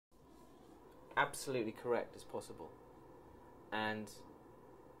absolutely correct as possible. And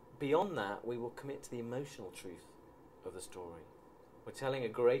beyond that, we will commit to the emotional truth of the story. We're telling a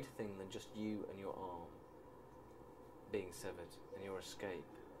greater thing than just you and your arm being severed and your escape.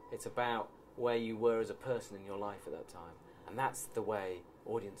 It's about where you were as a person in your life at that time. And that's the way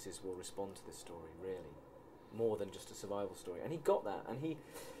audiences will respond to this story, really. More than just a survival story. And he got that. And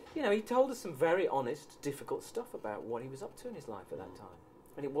he told us some very honest, difficult stuff about what he was up to in his life at that time.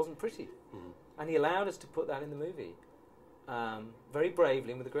 And it wasn't pretty. And he allowed us to put that in the movie. Very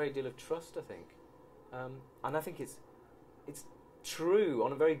bravely and with a great deal of trust, I think. And I think it's true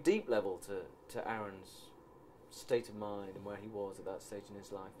on a very deep level to Aaron's state of mind and where he was at that stage in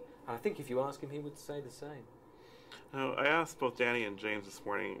his life. And I think if you ask him, he would say the same. Now, I asked both Danny and James this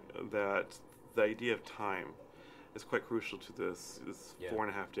morning that the idea of time is quite crucial to this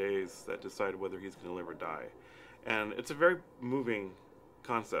 4.5 days that decide whether he's going to live or die. And it's a very moving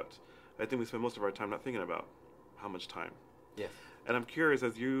concept. I think we spend most of our time not thinking about how much time. Yes. And I'm curious,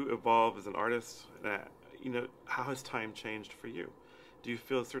 as you evolve as an artist, how has time changed for you? Do you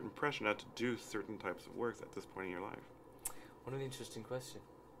feel a certain pressure not to do certain types of works at this point in your life? What an interesting question.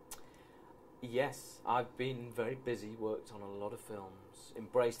 Yes, I've been very busy, worked on a lot of films,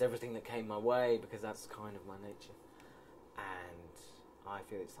 embraced everything that came my way because that's kind of my nature. And I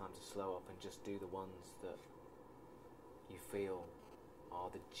feel it's time to slow up and just do the ones that you feel are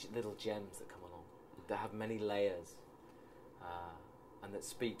the little gems that come along, that have many layers, and that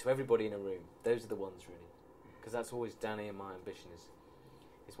speak to everybody in a room. Those are the ones, really. Because that's always Danny and my ambition is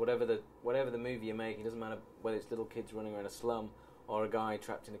whatever the movie you're making, doesn't matter whether it's little kids running around a slum or a guy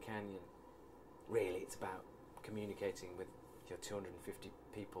trapped in a canyon. Really, it's about communicating with your 250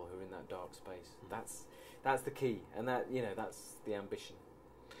 people who are in that dark space. That's the key, and that's the ambition.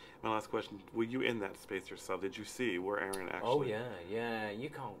 My last question: were you in that space yourself? Did you see where Aaron actually? Oh yeah. You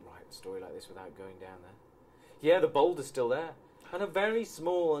can't write a story like this without going down there. Yeah, the boulder's still there, and a very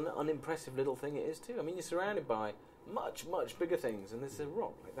small and unimpressive little thing it is too. I mean, you're surrounded by much, much bigger things, and there's a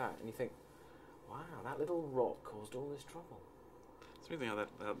rock like that, and you think, wow, that little rock caused all this trouble. It's amazing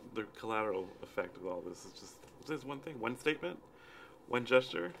how the collateral effect of all this is just one thing, one statement, one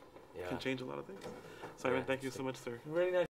gesture can change a lot of things. Simon, thank you so much, sir. Really nice.